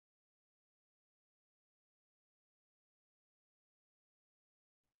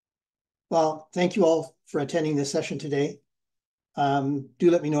Well, thank you all for attending this session today.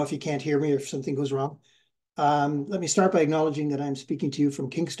 Do let me know if you can't hear me or if something goes wrong. Let me start by acknowledging that I'm speaking to you from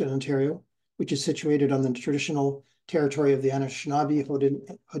Kingston, Ontario, which is situated on the traditional territory of the Anishinaabe,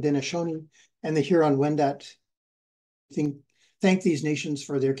 Haudenosaunee, and the Huron-Wendat. Thank these nations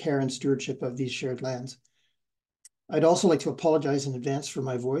for their care and stewardship of these shared lands. I'd also like to apologize in advance for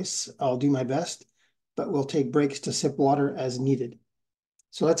my voice. I'll do my best, but we'll take breaks to sip water as needed.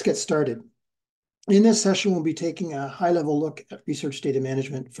 So let's get started. In this session, we'll be taking a high-level look at research data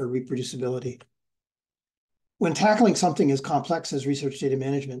management for reproducibility. When tackling something as complex as research data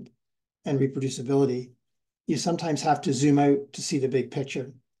management and reproducibility, you sometimes have to zoom out to see the big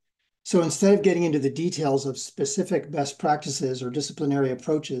picture. So instead of getting into the details of specific best practices or disciplinary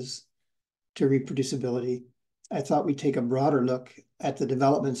approaches to reproducibility, I thought we'd take a broader look at the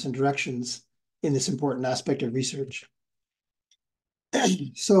developments and directions in this important aspect of research.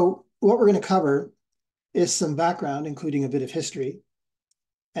 So what we're going to cover is some background, including a bit of history,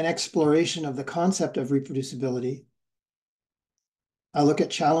 an exploration of the concept of reproducibility, a look at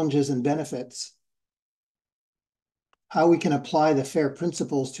challenges and benefits, how we can apply the FAIR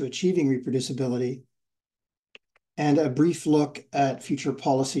principles to achieving reproducibility, and a brief look at future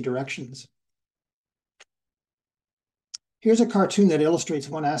policy directions. Here's a cartoon that illustrates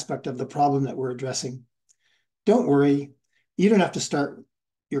one aspect of the problem that we're addressing. Don't worry, you don't have to start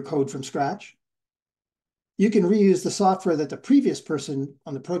your code from scratch. You can reuse the software that the previous person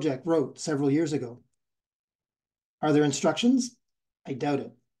on the project wrote several years ago. Are there instructions? I doubt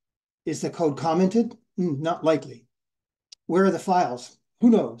it. Is the code commented? Not likely. Where are the files? Who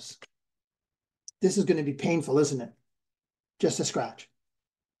knows? This is going to be painful, isn't it? Just a scratch.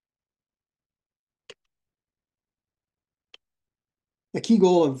 The key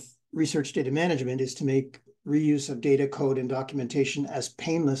goal of research data management is to make reuse of data, code, and documentation as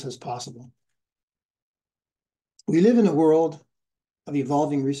painless as possible. We live in a world of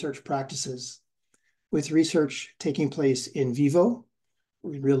evolving research practices, with research taking place in vivo,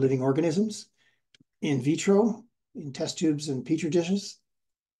 in real living organisms, in vitro, in test tubes and petri dishes,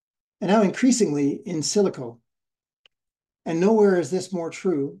 and now increasingly in silico. And nowhere is this more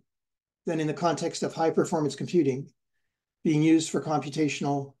true than in the context of high-performance computing being used for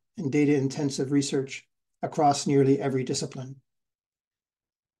computational and data-intensive research across nearly every discipline.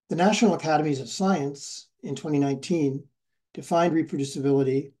 The National Academies of Science in 2019 defined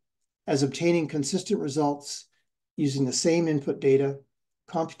reproducibility as obtaining consistent results using the same input data,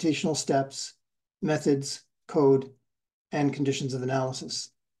 computational steps, methods, code, and conditions of analysis.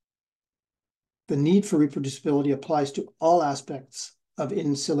 The need for reproducibility applies to all aspects of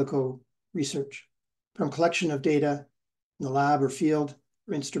in silico research, from collection of data in the lab or field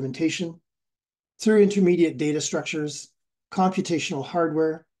or instrumentation, through intermediate data structures, computational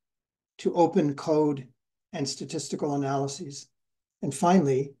hardware, to open code and statistical analyses, and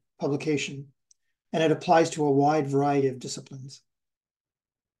finally, publication. And it applies to a wide variety of disciplines.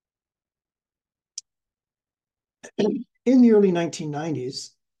 In the early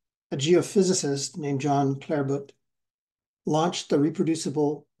 1990s, a geophysicist named John Claerbout launched the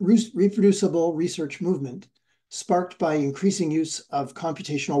reproducible research movement, sparked by increasing use of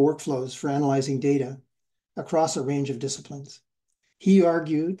computational workflows for analyzing data across a range of disciplines. He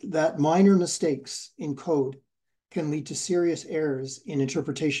argued that minor mistakes in code can lead to serious errors in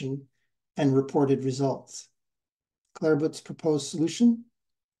interpretation and reported results. Claerbout's proposed solution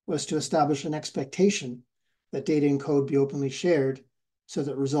was to establish an expectation that data and code be openly shared so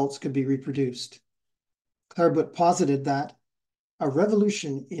that results could be reproduced. Claerbout posited that a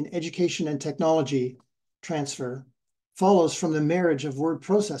revolution in education and technology transfer follows from the marriage of word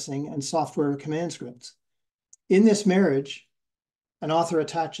processing and software command scripts. In this marriage, an author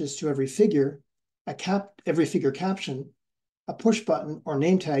attaches to every figure caption, a push button or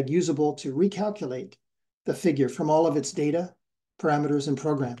name tag usable to recalculate the figure from all of its data, parameters, and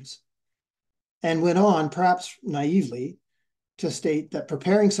programs. And went on, perhaps naively, to state that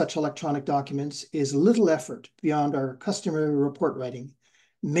preparing such electronic documents is little effort beyond our customary report writing.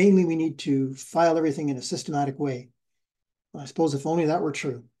 Mainly, we need to file everything in a systematic way. I suppose if only that were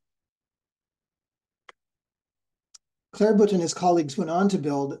true. Claerbout and his colleagues went on to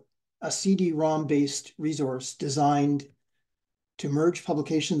build a CD-ROM-based resource designed to merge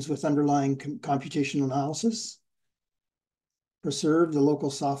publications with underlying computational analysis, preserve the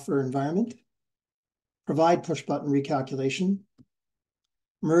local software environment, provide push-button recalculation,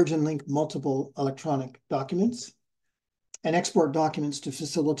 merge and link multiple electronic documents, and export documents to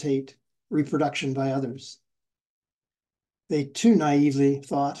facilitate reproduction by others. They too naively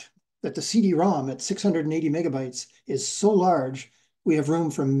thought that the CD-ROM at 680 megabytes is so large we have room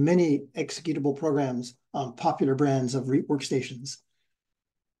for many executable programs on popular brands of workstations.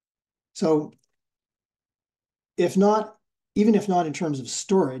 So even if not in terms of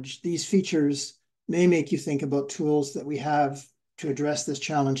storage, these features may make you think about tools that we have to address this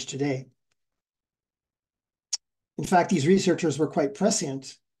challenge today. In fact, these researchers were quite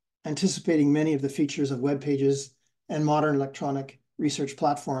prescient, anticipating many of the features of web pages and modern electronic research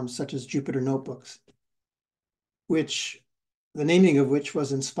platforms such as Jupyter Notebooks, the naming of which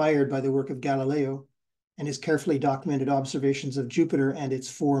was inspired by the work of Galileo and his carefully documented observations of Jupiter and its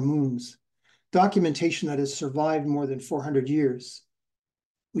 4 moons, documentation that has survived more than 400 years.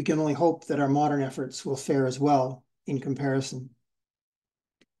 We can only hope that our modern efforts will fare as well in comparison.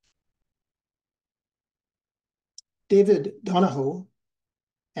 David Donahoe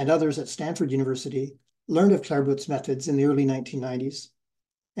and others at Stanford University learned of Claerbout's methods in the early 1990s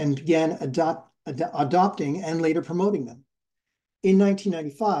and began adopting and later promoting them. In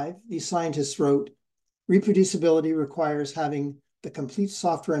 1995, these scientists wrote, "Reproducibility requires having the complete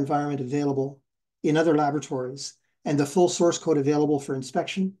software environment available in other laboratories and the full source code available for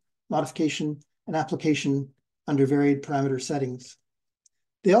inspection, modification, and application under varied parameter settings."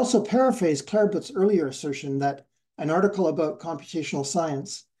 They also paraphrased Claerbout's earlier assertion that an article about computational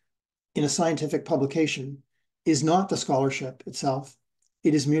science in a scientific publication is not the scholarship itself.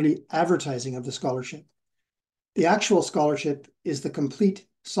 It is merely advertising of the scholarship. The actual scholarship is the complete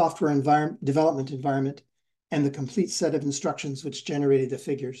software development environment and the complete set of instructions which generated the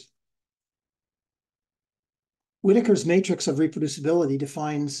figures. Whitaker's matrix of reproducibility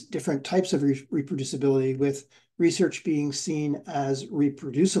defines different types of reproducibility, with research being seen as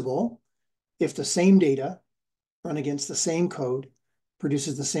reproducible if the same data run against the same code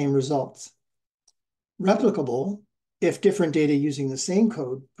produces the same results. Replicable if different data using the same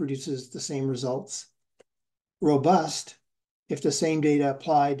code produces the same results. Robust if the same data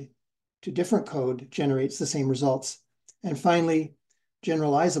applied to different code generates the same results. And finally,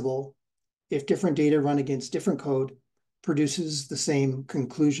 generalizable if different data run against different code produces the same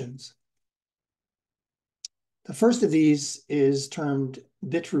conclusions. The first of these is termed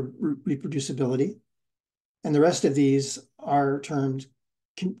bit reproducibility, and the rest of these are termed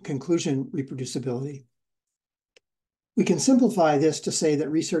conclusion reproducibility. We can simplify this to say that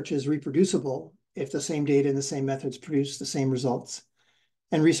research is reproducible if the same data and the same methods produce the same results,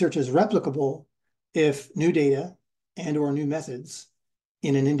 and research is replicable if new data and/or new methods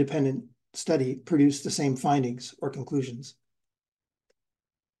in an independent study produce the same findings or conclusions.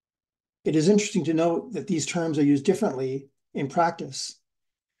 It is interesting to note that these terms are used differently in practice,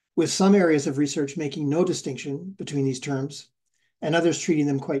 with some areas of research making no distinction between these terms and others treating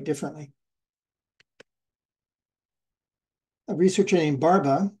them quite differently. A researcher named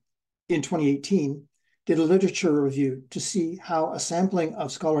Barba in 2018 did a literature review to see how a sampling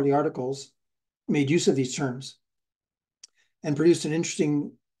of scholarly articles made use of these terms and produced an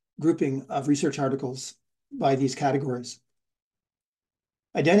interesting grouping of research articles by these categories.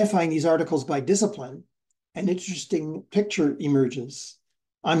 Identifying these articles by discipline, an interesting picture emerges.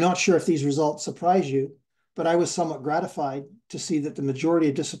 I'm not sure if these results surprise you, but I was somewhat gratified to see that the majority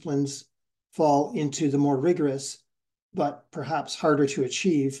of disciplines fall into the more rigorous, but perhaps harder to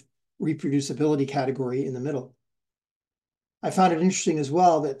achieve reproducibility category in the middle. I found it interesting as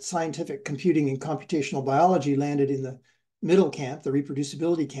well that scientific computing and computational biology landed in the middle camp, the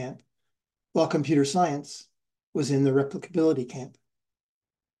reproducibility camp, while computer science was in the replicability camp.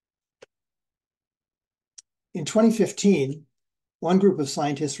 In 2015, one group of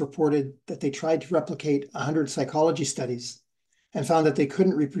scientists reported that they tried to replicate 100 psychology studies and found that they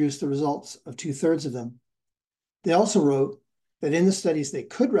couldn't reproduce the results of 2/3 of them. They also wrote that in the studies they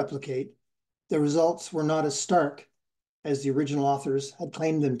could replicate, the results were not as stark as the original authors had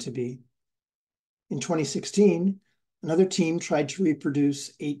claimed them to be. In 2016, another team tried to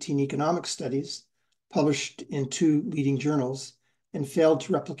reproduce 18 economic studies published in 2 leading journals and failed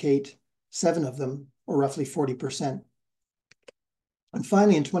to replicate 7 of them, or roughly 40%. And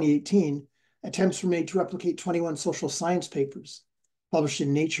finally, in 2018, attempts were made to replicate 21 social science papers published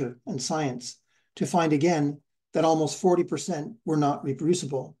in Nature and Science to find again that almost 40% were not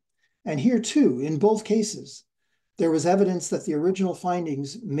reproducible. And here too, in both cases, there was evidence that the original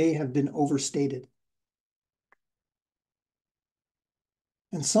findings may have been overstated.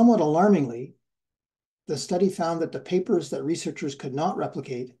 And somewhat alarmingly, the study found that the papers that researchers could not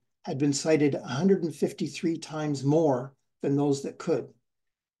replicate had been cited 153 times more than those that could.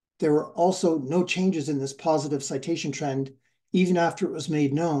 There were also no changes in this positive citation trend, even after it was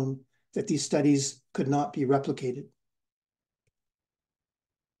made known that these studies could not be replicated.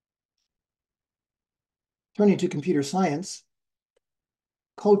 Turning to computer science,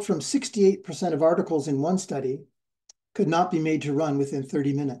 Code from 68% of articles in one study could not be made to run within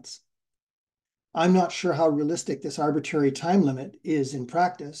 30 minutes. I'm not sure how realistic this arbitrary time limit is in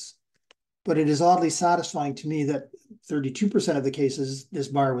practice, but it is oddly satisfying to me that 32% of the cases this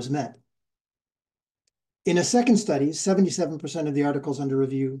bar was met. In a second study, 77% of the articles under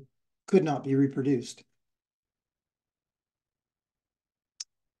review could not be reproduced.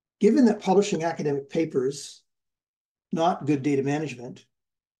 Given that publishing academic papers, not good data management,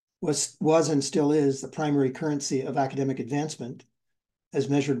 was and still is the primary currency of academic advancement, as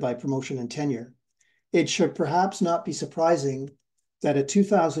measured by promotion and tenure, it should perhaps not be surprising that a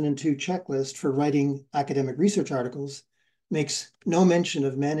 2002 checklist for writing academic research articles makes no mention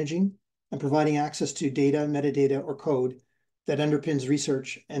of managing and providing access to data, metadata, or code that underpins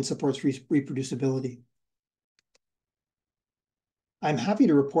research and supports reproducibility. I'm happy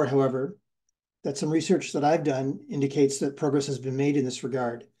to report, however, that some research that I've done indicates that progress has been made in this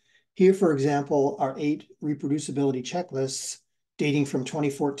regard. Here, for example, are 8 reproducibility checklists dating from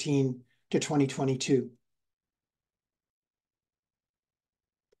 2014 to 2022.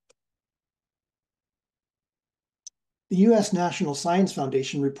 The US National Science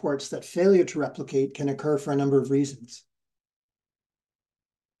Foundation reports that failure to replicate can occur for a number of reasons.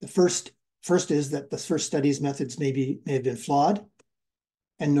 The first is that the first study's methods may have been flawed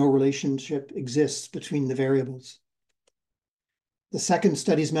and no relationship exists between the variables. The second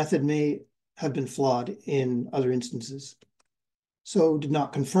study's method may have been flawed in other instances, so did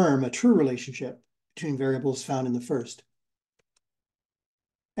not confirm a true relationship between variables found in the first.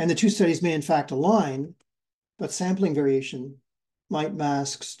 And the two studies may in fact align, but sampling variation might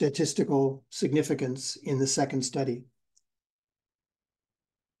mask statistical significance in the second study.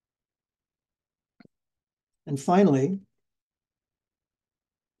 And finally,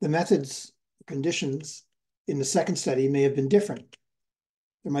 the methods conditions in the second study may have been different.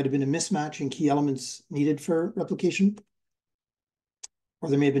 There might have been a mismatch in key elements needed for replication, or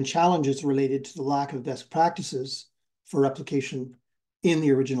there may have been challenges related to the lack of best practices for replication in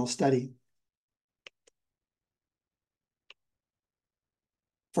the original study.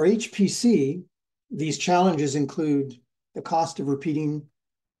 For HPC, these challenges include the cost of repeating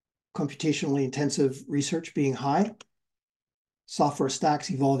computationally intensive research being high, software stacks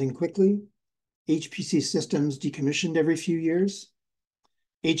evolving quickly, HPC systems decommissioned every few years,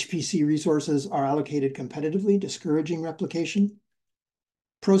 HPC resources are allocated competitively, discouraging replication,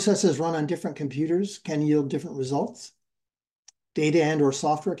 processes run on different computers can yield different results, data and/or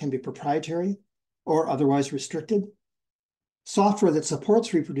software can be proprietary or otherwise restricted, software that supports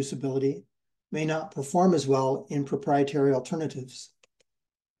reproducibility may not perform as well in proprietary alternatives.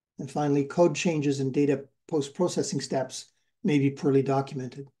 And finally, code changes in data post-processing steps may be poorly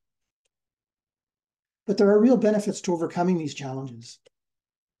documented. But there are real benefits to overcoming these challenges.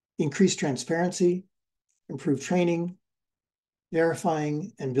 Increased transparency, improved training,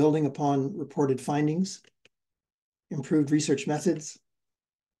 verifying and building upon reported findings, improved research methods,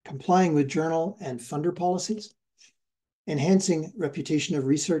 complying with journal and funder policies, enhancing reputation of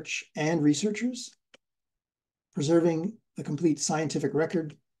research and researchers, preserving the complete scientific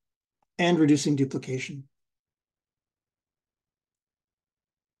record, and reducing duplication.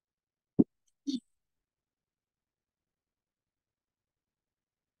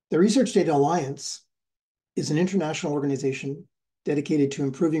 The Research Data Alliance is an international organization dedicated to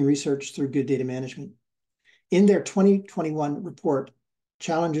improving research through good data management. In their 2021 report,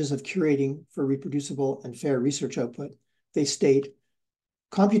 Challenges of Curating for Reproducible and Fair Research Output, they state,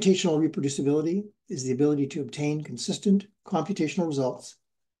 computational reproducibility is the ability to obtain consistent computational results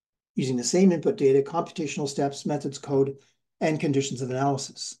using the same input data, computational steps, methods, code, and conditions of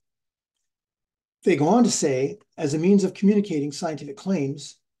analysis. They go on to say, as a means of communicating scientific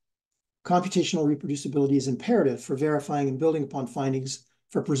claims, computational reproducibility is imperative for verifying and building upon findings,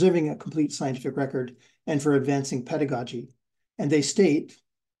 for preserving a complete scientific record, and for advancing pedagogy. And they state,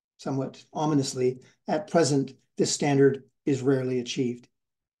 somewhat ominously, at present, this standard is rarely achieved.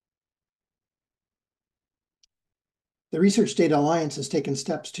 The Research Data Alliance has taken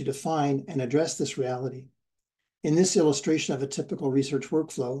steps to define and address this reality. In this illustration of a typical research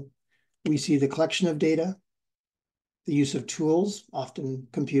workflow, we see the collection of data, the use of tools, often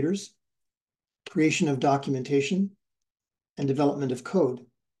computers, creation of documentation, and development of code,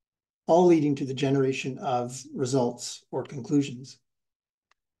 all leading to the generation of results or conclusions.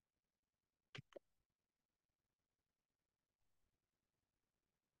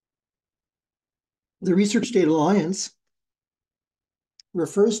 The Research Data Alliance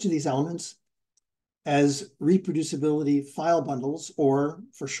refers to these elements as reproducibility file bundles, or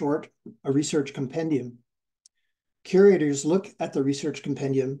for short, a research compendium. Curators look at the research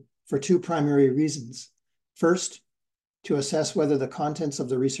compendium for two primary reasons. First, to assess whether the contents of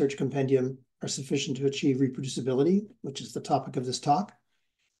the research compendium are sufficient to achieve reproducibility, which is the topic of this talk.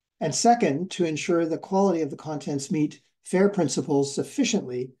 And second, to ensure the quality of the contents meet FAIR principles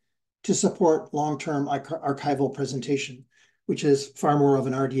sufficiently to support long-term archival presentation, which is far more of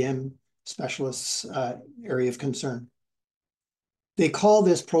an RDM specialist's area of concern. They call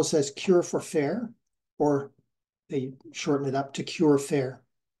this process Cure for FAIR, or they shorten it up to Cure FAIR.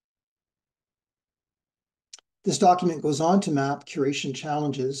 This document goes on to map curation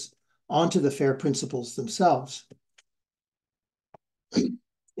challenges onto the FAIR principles themselves.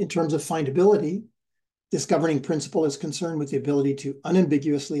 In terms of findability, this governing principle is concerned with the ability to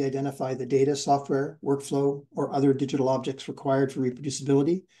unambiguously identify the data, software, workflow, or other digital objects required for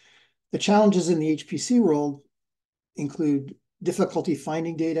reproducibility. The challenges in the HPC world include difficulty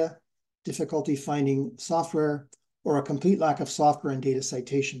finding data, difficulty finding software, or a complete lack of software and data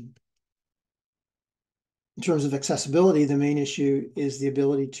citation. In terms of accessibility, the main issue is the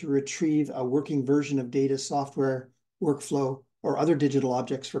ability to retrieve a working version of data, software, workflow, or other digital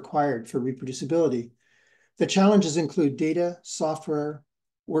objects required for reproducibility. The challenges include data, software,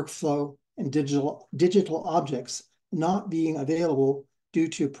 workflow, and digital objects not being available due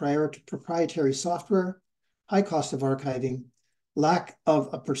to proprietary software, high cost of archiving, lack of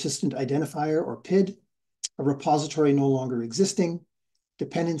a persistent identifier or PID, a repository no longer existing,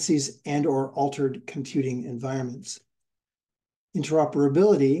 dependencies and/or altered computing environments.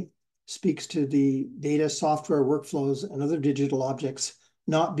 Interoperability speaks to the data, software, workflows, and other digital objects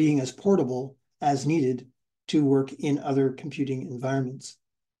not being as portable as needed to work in other computing environments.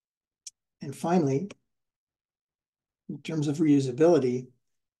 And finally, in terms of reusability,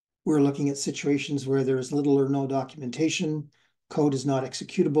 we're looking at situations where there is little or no documentation, code is not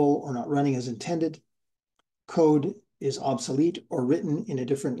executable or not running as intended, code is obsolete or written in a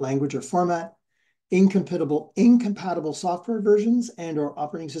different language or format, incompatible software versions and/or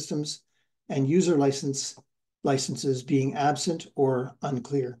operating systems, and user licenses being absent or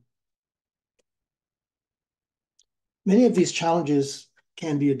unclear. Many of these challenges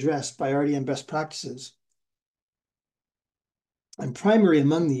can be addressed by RDM best practices. And primary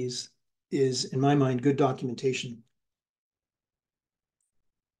among these is, in my mind, good documentation.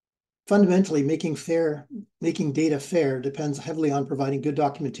 Fundamentally, making data fair depends heavily on providing good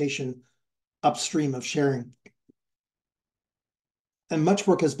documentation upstream of sharing. And much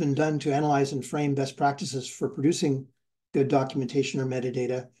work has been done to analyze and frame best practices for producing good documentation or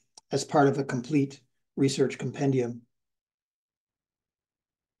metadata as part of a complete research compendium.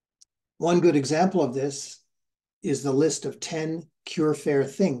 One good example of this is the list of 10 Cure FAIR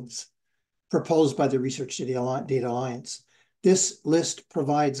things proposed by the Research Data Alliance. This list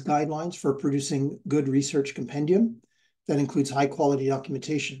provides guidelines for producing good research compendium that includes high quality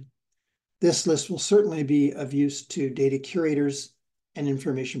documentation. This list will certainly be of use to data curators and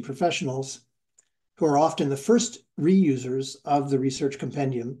information professionals who are often the first reusers of the research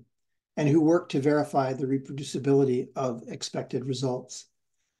compendium and who work to verify the reproducibility of expected results.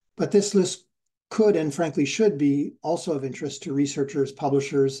 But this list could and frankly should be also of interest to researchers,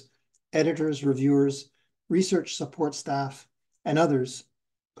 publishers, editors, reviewers, research support staff, and others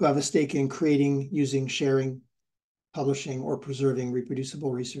who have a stake in creating, using, sharing, publishing, or preserving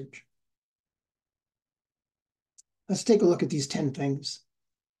reproducible research. Let's take a look at these 10 things.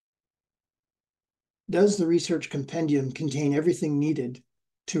 Does the research compendium contain everything needed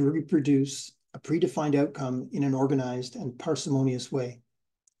to reproduce a predefined outcome in an organized and parsimonious way?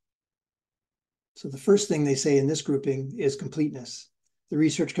 So the first thing they say in this grouping is completeness. The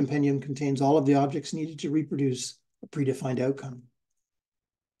research compendium contains all of the objects needed to reproduce a predefined outcome.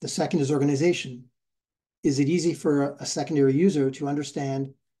 The second is organization. Is it easy for a secondary user to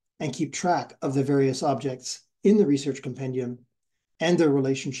understand and keep track of the various objects in the research compendium and their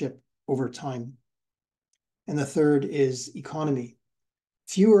relationship over time? And the third is economy.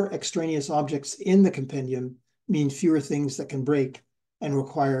 Fewer extraneous objects in the compendium mean fewer things that can break and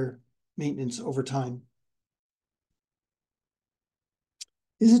require maintenance over time.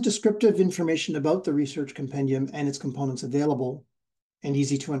 Is it descriptive information about the research compendium and its components available and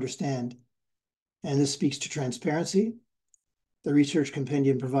easy to understand? And this speaks to transparency. The research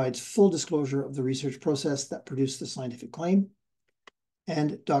compendium provides full disclosure of the research process that produced the scientific claim,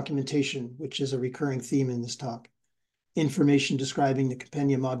 and documentation, which is a recurring theme in this talk. Information describing the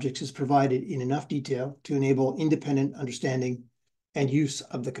compendium objects is provided in enough detail to enable independent understanding and use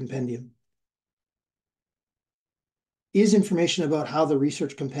of the compendium. Is information about how the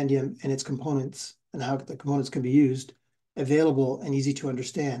research compendium and its components and how the components can be used available and easy to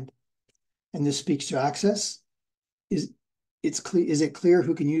understand? And this speaks to access. Is it clear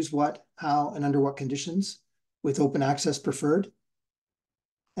who can use what, how, and under what conditions, with open access preferred?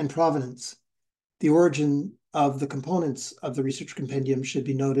 And provenance. The origin of the components of the research compendium should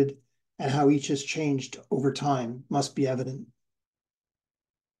be noted, and how each has changed over time must be evident.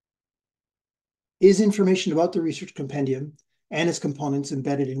 Is information about the research compendium and its components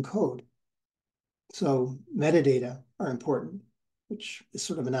embedded in code? So metadata are important, which is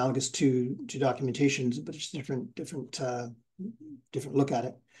sort of analogous to documentations, but it's different look at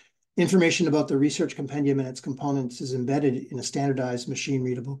it. Information about the research compendium and its components is embedded in a standardized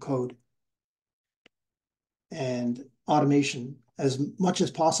machine-readable code. And automation, as much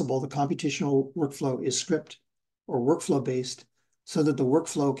as possible, the computational workflow is script or workflow-based so that the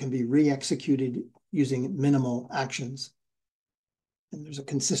workflow can be re-executed using minimal actions. And there's a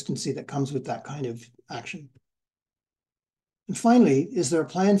consistency that comes with that kind of action. And finally, is there a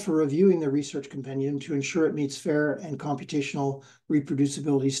plan for reviewing the research compendium to ensure it meets fair and computational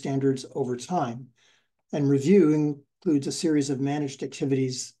reproducibility standards over time? And review includes a series of managed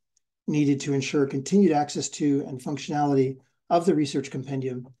activities needed to ensure continued access to and functionality of the research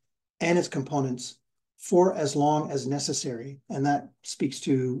compendium and its components for as long as necessary. And that speaks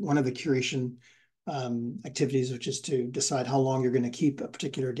to one of the curation activities, which is to decide how long you're going to keep a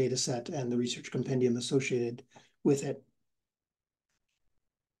particular data set and the research compendium associated with it.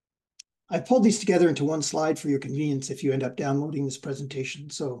 I've pulled these together into one slide for your convenience if you end up downloading this presentation.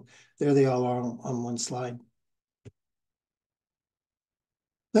 So there they all are on one slide.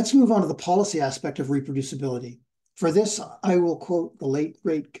 Let's move on to the policy aspect of reproducibility. For this, I will quote the late,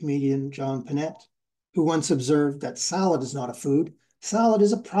 great comedian John Pinette, who once observed that salad is not a food. Salad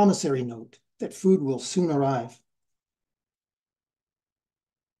is a promissory note that food will soon arrive.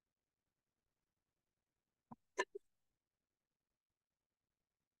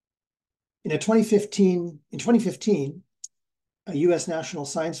 In 2015, a US National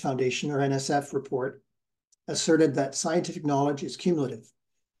Science Foundation, or NSF, report asserted that scientific knowledge is cumulative.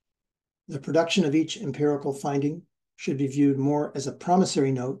 The production of each empirical finding should be viewed more as a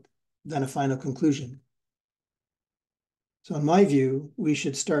promissory note than a final conclusion. So in my view, we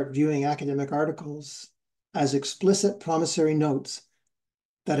should start viewing academic articles as explicit promissory notes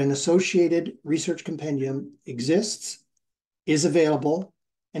that an associated research compendium exists, is available,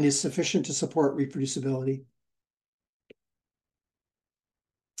 and is sufficient to support reproducibility.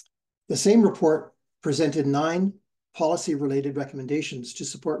 The same report presented 9 policy-related recommendations to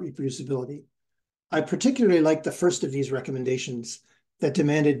support reproducibility. I particularly like the first of these recommendations that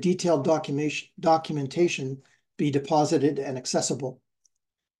demanded detailed documentation be deposited and accessible,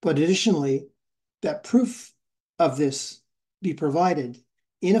 but additionally, that proof of this be provided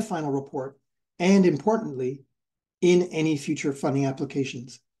in a final report and, importantly, in any future funding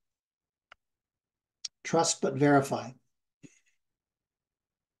applications. Trust but verify.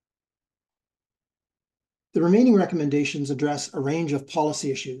 The remaining recommendations address a range of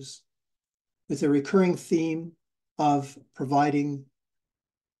policy issues with a recurring theme of providing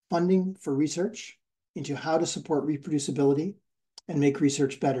funding for research into how to support reproducibility and make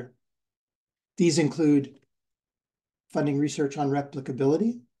research better. These include funding research on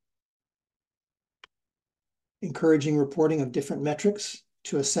replicability, encouraging reporting of different metrics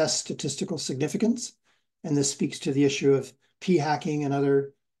to assess statistical significance, and this speaks to the issue of p-hacking and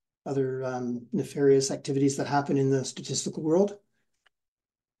other nefarious activities that happen in the statistical world.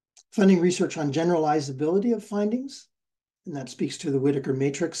 Funding research on generalizability of findings, and that speaks to the Whittaker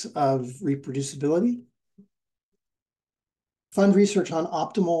matrix of reproducibility. Fund research on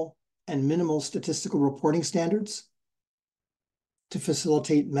optimal and minimal statistical reporting standards to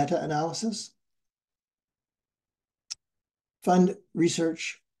facilitate meta-analysis. Fund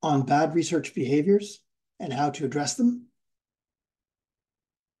research on bad research behaviors and how to address them.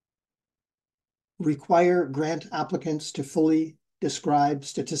 Require grant applicants to fully describe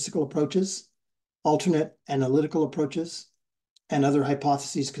statistical approaches, alternate analytical approaches, and other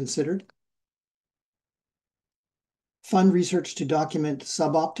hypotheses considered. Fund research to document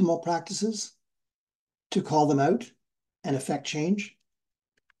suboptimal practices, to call them out and affect change.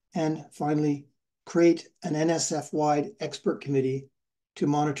 And finally, create an NSF-wide expert committee to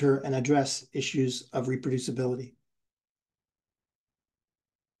monitor and address issues of reproducibility.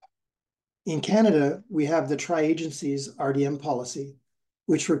 In Canada, we have the Tri-Agencies RDM policy,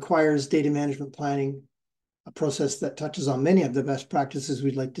 which requires data management planning, a process that touches on many of the best practices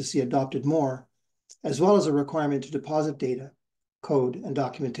we'd like to see adopted more, as well as a requirement to deposit data, code, and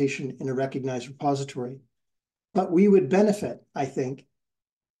documentation in a recognized repository. But we would benefit, I think,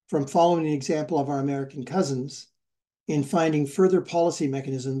 from following the example of our American cousins in finding further policy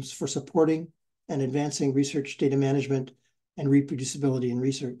mechanisms for supporting and advancing research data management and reproducibility in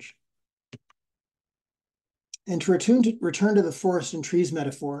research. And to return to the forest and trees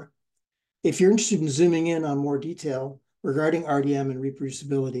metaphor, if you're interested in zooming in on more detail regarding RDM and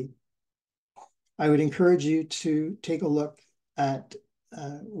reproducibility, I would encourage you to take a look at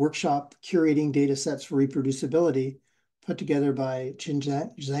workshop curating data sets for reproducibility put together by Chin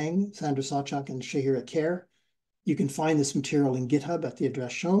Zhang, Sandra Sawchuk, and Shahira Kher. You can find this material in GitHub at the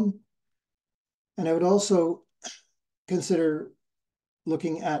address shown. And I would also consider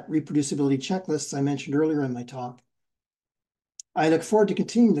looking at reproducibility checklists I mentioned earlier in my talk. I look forward to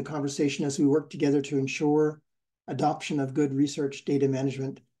continuing the conversation as we work together to ensure adoption of good research data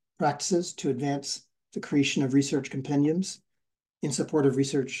management practices to advance the creation of research compendiums in support of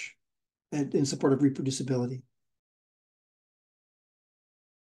research and in support of reproducibility.